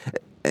like,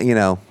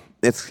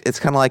 it's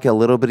kind of like a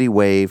little bitty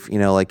wave.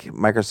 Like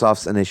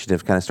Microsoft's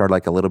initiative kind of started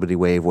like a little bitty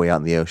wave way out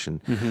in the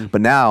ocean, but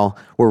now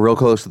we're real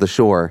close to the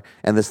shore,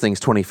 and this thing's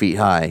 20 feet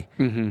high,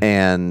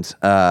 and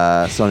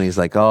Sony's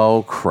like,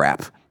 oh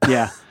crap.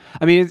 Yeah.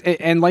 I mean,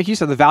 and like you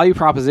said, the value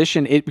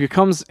proposition, it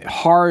becomes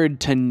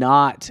hard to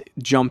not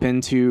jump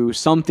into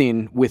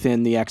something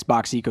within the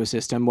Xbox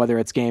ecosystem, whether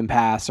it's Game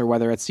Pass or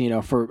whether it's,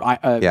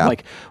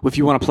 like if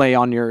you want to play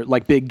on your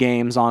like big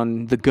games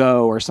on the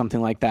go or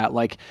something like that.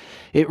 Like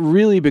it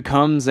really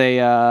becomes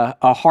a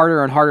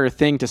harder and harder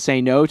thing to say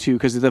no to,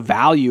 because the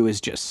value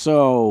is just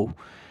so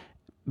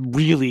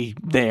really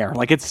there.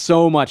 Like it's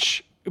so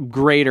much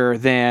greater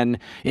than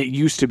it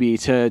used to be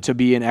to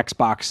be an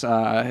Xbox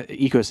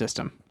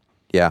ecosystem.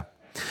 Yeah.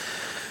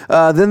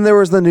 Then there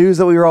was the news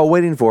that we were all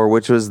waiting for,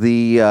 which was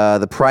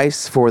the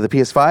price for the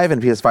PS5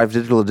 and PS5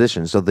 Digital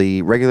Edition. So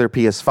the regular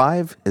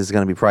PS5 is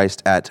going to be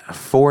priced at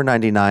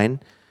 $499,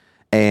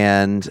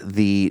 and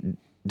the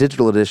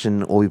Digital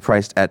Edition will be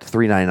priced at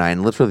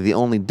 $399. Literally, the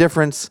only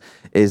difference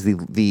is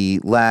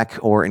the lack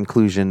or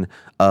inclusion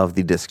of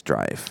the disc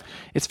drive.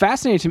 It's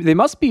fascinating to me. They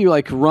must be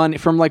like run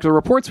from like the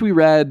reports we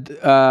read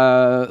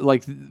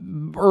like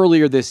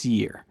earlier this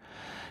year.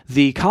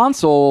 The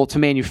console to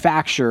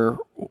manufacture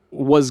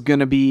was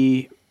going to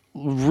be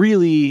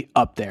really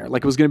up there.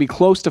 Like it was going to be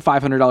close to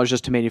 $500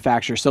 just to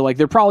manufacture. So like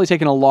they're probably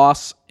taking a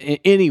loss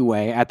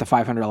anyway at the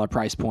 $500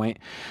 price point.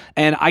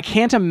 And I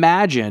can't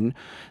imagine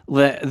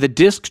the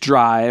disk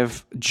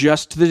drive,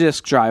 just the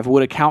disk drive,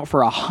 would account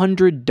for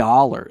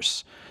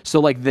 $100. So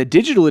like the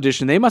digital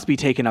edition, they must be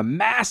taking a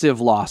massive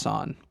loss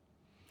on.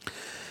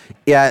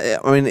 Yeah,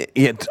 I mean,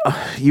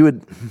 you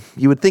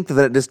would think that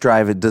a disk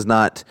drive, it does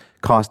not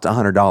cost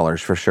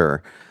 $100 for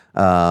sure.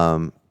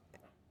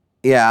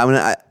 Yeah, I mean,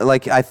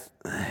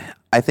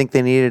 I think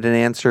they needed an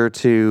answer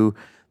to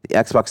the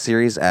Xbox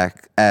Series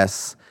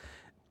S.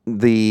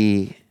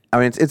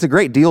 It's a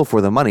great deal for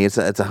the money. It's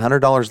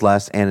 $100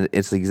 less, and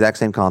it's the exact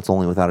same console,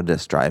 only without a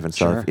disk drive. And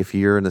so, if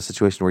you're in a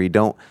situation where you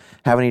don't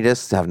have any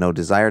discs, have no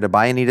desire to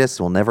buy any discs,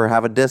 will never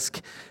have a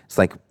disc, it's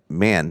like,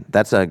 man,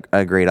 that's a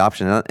great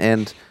option.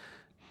 And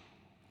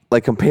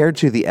like compared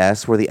to the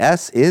S, where the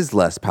S is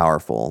less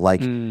powerful,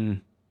 like.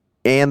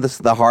 And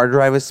the hard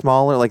drive is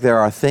smaller. Like there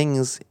are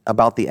things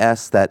about the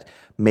S that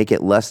make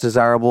it less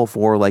desirable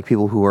for like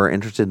people who are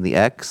interested in the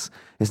X.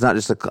 It's not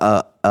just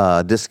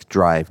a disk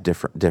drive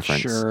difference.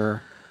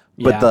 Sure.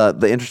 But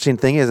the interesting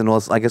thing is, and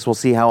I guess we'll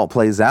see how it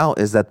plays out,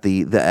 is that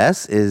the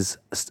S is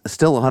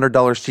still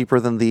 $100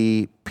 cheaper than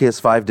the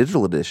PS5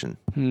 digital edition.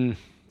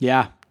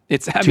 Yeah,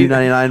 it's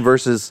 $299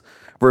 versus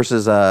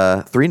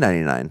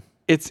 $399.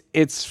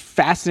 It's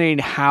fascinating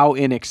how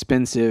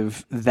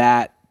inexpensive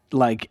that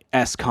like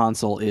S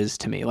console is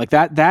to me. Like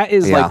that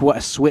is like what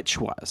a Switch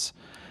was.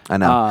 I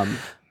know.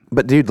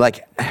 But dude,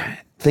 like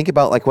think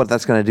about like what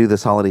that's going to do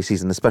this holiday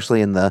season,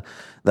 especially in the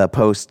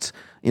post,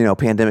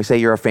 pandemic. Say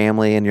you're a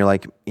family and you're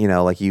like,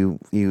 like you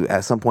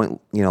at some point,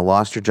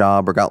 lost your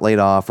job or got laid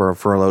off or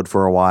furloughed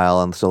for a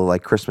while. And so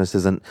like Christmas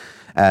isn't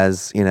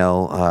as,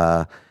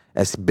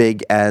 as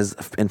big as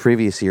in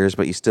previous years,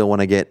 but you still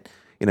want to get,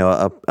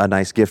 a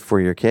nice gift for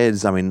your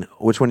kids. I mean,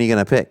 which one are you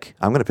going to pick?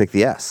 I'm going to pick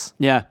the S.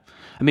 Yeah.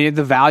 I mean,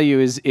 the value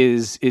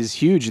is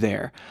huge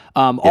there.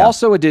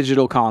 Also a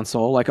digital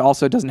console, like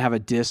also doesn't have a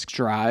disk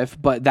drive,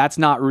 but that's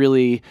not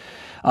really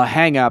a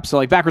hang up. So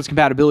like backwards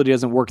compatibility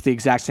doesn't work the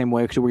exact same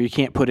way to where you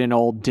can't put in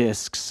old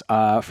discs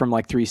from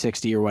like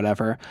 360 or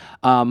whatever.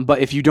 But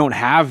if you don't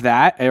have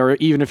that, or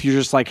even if you're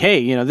just like,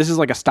 hey, this is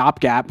like a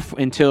stopgap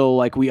until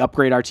like we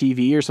upgrade our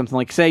TV or something,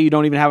 like say you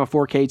don't even have a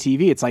 4K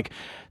TV, it's like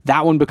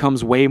that one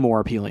becomes way more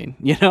appealing,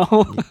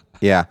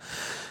 Yeah.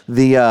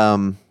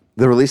 The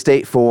release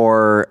date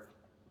for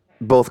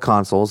both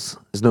consoles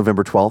is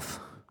November 12th.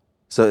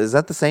 So is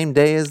that the same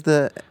day as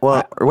the?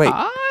 Well, or wait,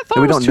 I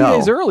thought it was 2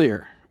 days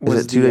earlier.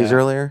 Is it 2 days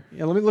earlier?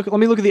 Yeah, let me look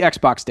at the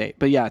Xbox date.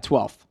 But yeah,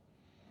 12th.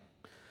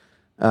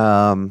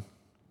 And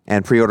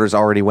pre-orders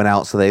already went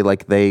out, so they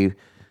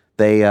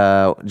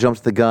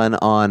jumped the gun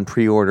on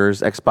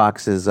pre-orders.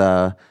 Xbox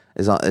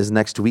is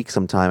next week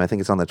sometime. I think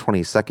it's on the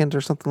 22nd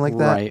or something like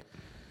that. Right.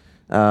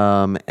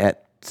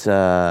 At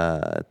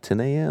 10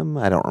 a.m.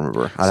 I don't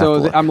remember.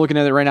 I'm looking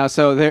at it right now.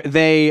 So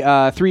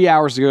they 3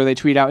 hours ago they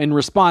tweet out in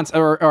response,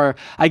 or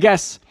I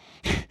guess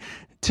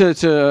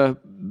to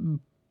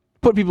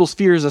put people's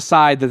fears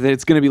aside that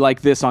it's going to be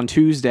like this on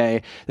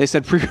Tuesday. They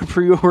said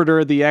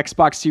pre-order the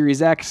Xbox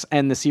Series X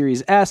and the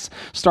Series S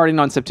starting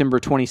on September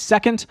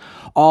 22nd.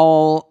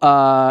 All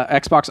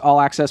Xbox All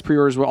Access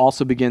pre-orders will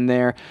also begin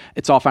there.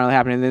 It's all finally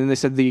happening. And then they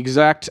said the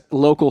exact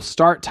local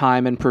start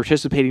time and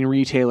participating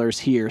retailers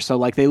here. So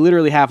like they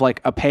literally have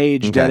like a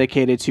page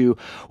dedicated to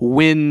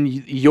when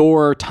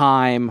your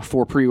time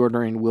for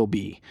pre-ordering will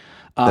be.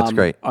 That's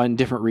great. On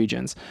different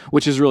regions,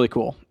 which is really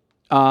cool.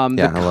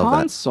 The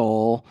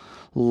console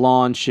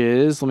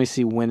launches. Let me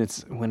see when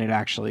it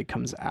actually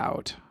comes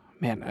out.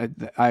 Man,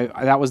 I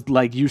that was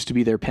like used to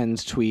be their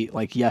pinned tweet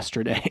like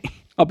yesterday,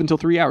 up until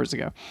 3 hours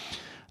ago.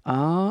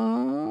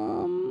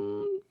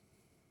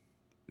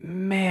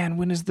 Man,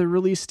 when is the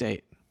release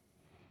date?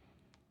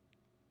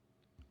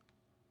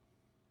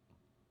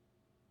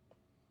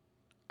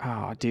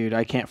 Oh, dude,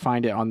 I can't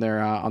find it on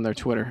their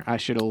Twitter. I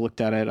should have looked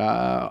at it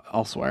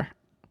elsewhere.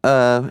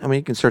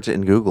 You can search it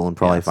in Google and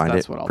probably find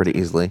it pretty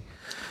easily.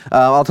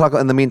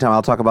 In the meantime,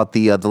 I'll talk about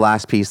the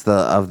last piece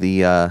of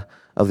the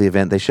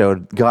event. They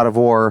showed God of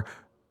War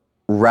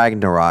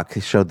Ragnarok.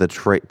 They showed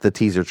the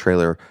teaser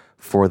trailer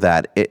for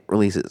that. It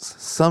releases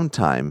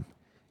sometime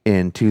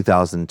in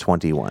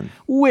 2021.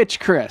 Which,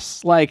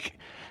 Chris, like,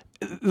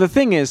 the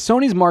thing is,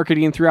 Sony's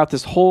marketing throughout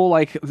this whole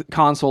like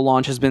console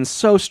launch has been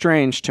so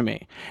strange to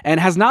me and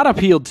has not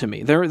appealed to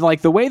me. They're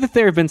like the way that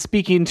they've been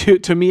speaking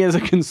to me as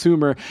a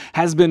consumer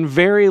has been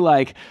very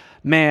like,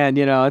 man,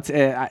 it's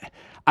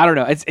I don't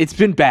know. It's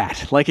been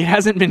bad. Like it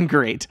hasn't been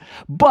great.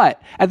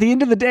 But at the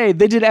end of the day,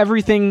 they did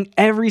every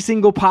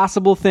single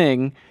possible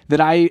thing that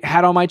I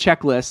had on my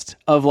checklist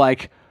of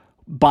like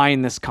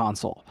buying this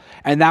console,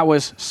 and that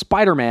was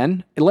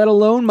Spider-Man, let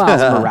alone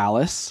Miles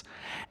Morales.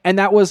 And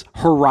that was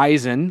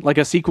Horizon, like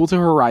a sequel to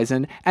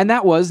Horizon. And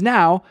that was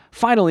now,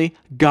 finally,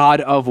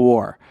 God of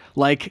War.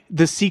 Like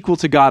the sequel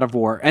to God of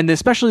War. And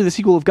especially the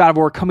sequel of God of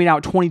War coming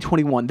out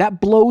 2021.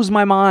 That blows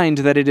my mind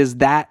that it is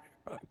that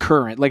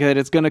current, like that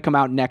it's going to come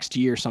out next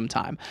year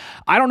sometime.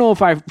 I don't know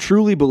if I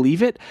truly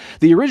believe it.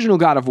 The original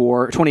God of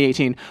War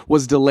 2018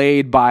 was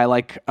delayed by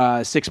like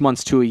 6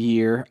 months to a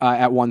year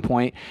at one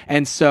point,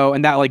 and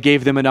that like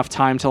gave them enough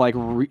time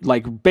to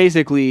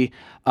basically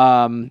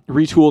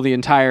retool the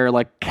entire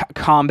like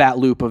combat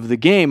loop of the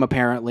game,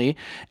 apparently,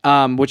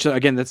 which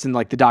again, that's in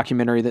like the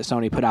documentary that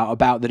Sony put out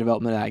about the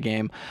development of that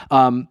game.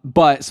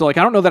 But so like,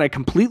 I don't know that I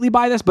completely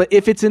buy this, but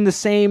if it's in the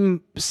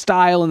same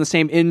style and the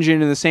same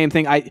engine and the same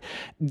thing, I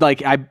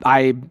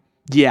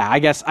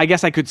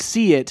guess I could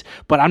see it,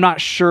 but I'm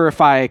not sure if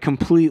I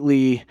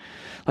completely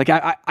like,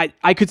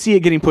 I could see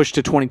it getting pushed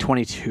to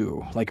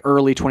 2022, like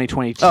early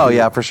 2022. Oh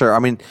yeah, for sure. I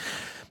mean,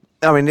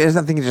 there's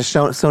nothing just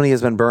Sony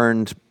has been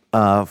burned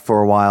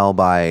for a while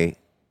by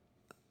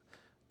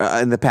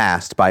in the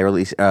past by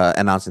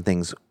announcing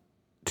things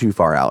too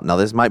far out. Now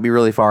this might be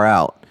really far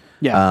out,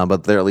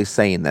 but they're at least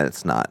saying that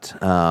it's not.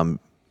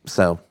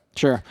 So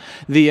sure.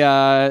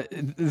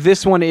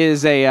 This one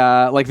is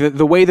like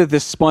the way that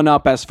this spun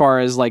up as far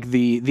as like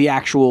the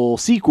actual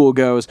sequel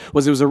goes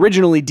was it was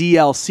originally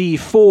DLC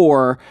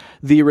for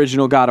the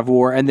original God of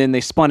War, and then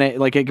they spun it,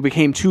 like it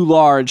became too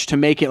large to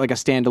make it like a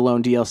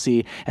standalone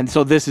DLC, and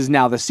so this is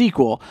now the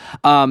sequel,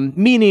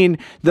 meaning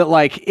that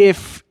like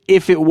if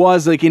it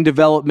was like in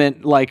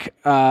development like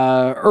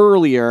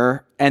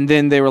earlier, and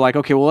then they were like,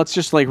 okay, well, let's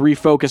just like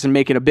refocus and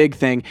make it a big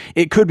thing,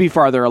 it could be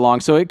farther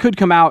along. So it could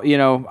come out,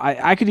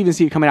 I could even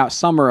see it coming out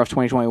summer of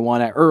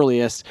 2021 at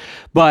earliest,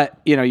 but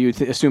you'd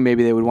assume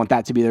maybe they would want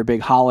that to be their big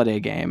holiday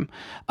game.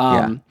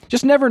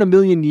 Just never in a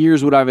million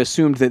years would I have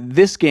assumed that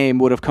this game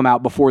would have come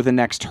out before the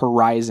next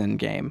Horizon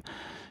game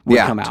would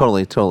come out.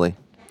 Totally.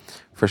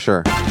 For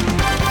sure.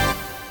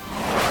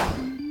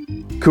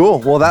 Cool.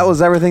 Well, that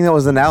was everything that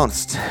was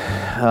announced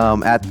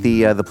at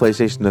the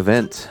PlayStation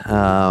event.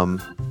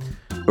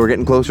 We're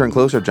getting closer and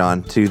closer,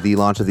 John, to the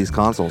launch of these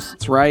consoles.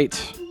 That's right.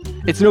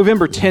 It's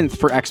November 10th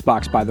for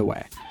Xbox, by the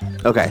way.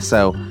 Okay,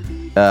 so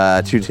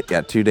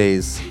 2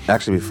 days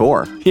actually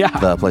before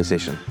the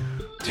PlayStation.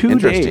 2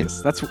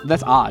 days.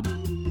 That's odd.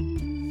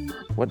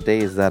 What day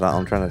is that on?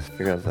 I'm trying to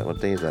figure out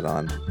what day is that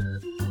on. I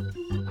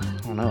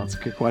don't know. That's a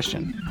good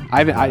question.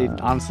 I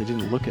honestly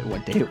didn't look at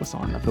what day it was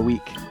on of the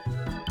week.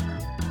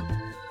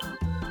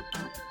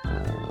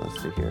 Let's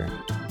see here.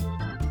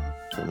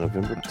 So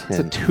November 10th. It's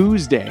a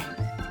Tuesday.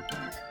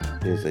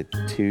 It is a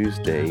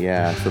Tuesday,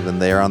 yeah. So then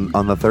they're on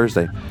the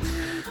Thursday.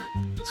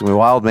 It's going to be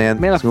wild, man.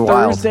 Man, it's a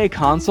Thursday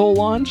console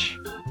launch?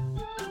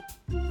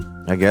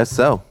 I guess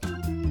so.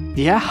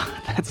 Yeah,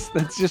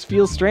 that just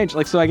feels strange.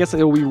 Like, so I guess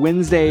it'll be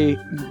Wednesday,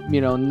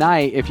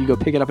 night if you go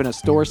pick it up in a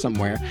store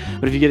somewhere.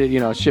 But if you get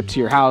it, shipped to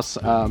your house,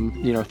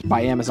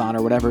 by Amazon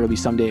or whatever, it'll be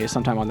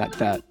sometime on that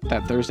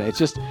Thursday. It's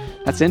just,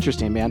 that's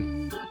interesting,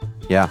 man.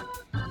 Yeah.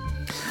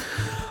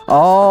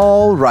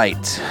 All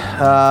right.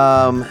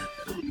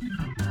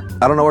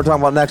 I don't know what we're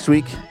talking about next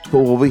week, but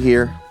we'll be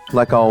here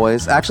like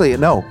always. Actually,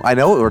 no, I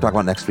know what we're talking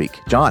about next week.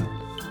 John,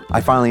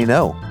 I finally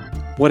know.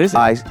 What is it?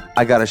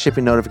 I got a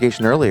shipping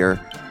notification earlier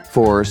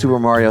for Super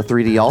Mario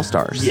 3D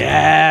All-Stars.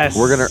 Yes.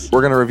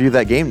 We're gonna review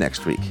that game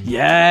next week.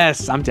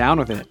 Yes, I'm down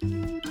with it.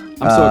 I'm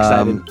so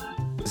excited.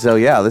 So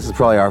yeah, this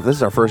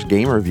is our first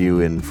game review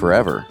in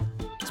forever,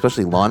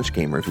 especially launch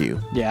game review.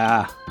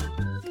 Yeah.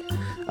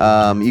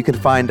 You can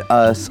find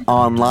us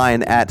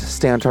online at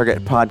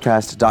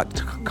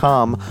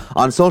StayOnTargetPodcast.com,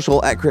 on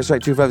social at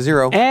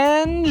ChrisWright250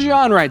 and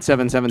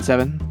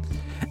JohnWright777.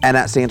 And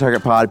at Stay on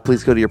Target Pod.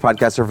 Please go to your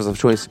podcast service of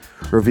choice,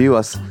 review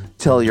us,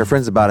 tell your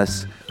friends about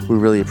us. We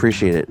really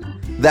appreciate it.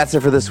 That's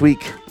it for this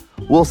week.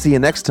 We'll see you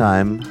next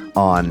time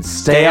on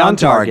Stay on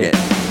Target.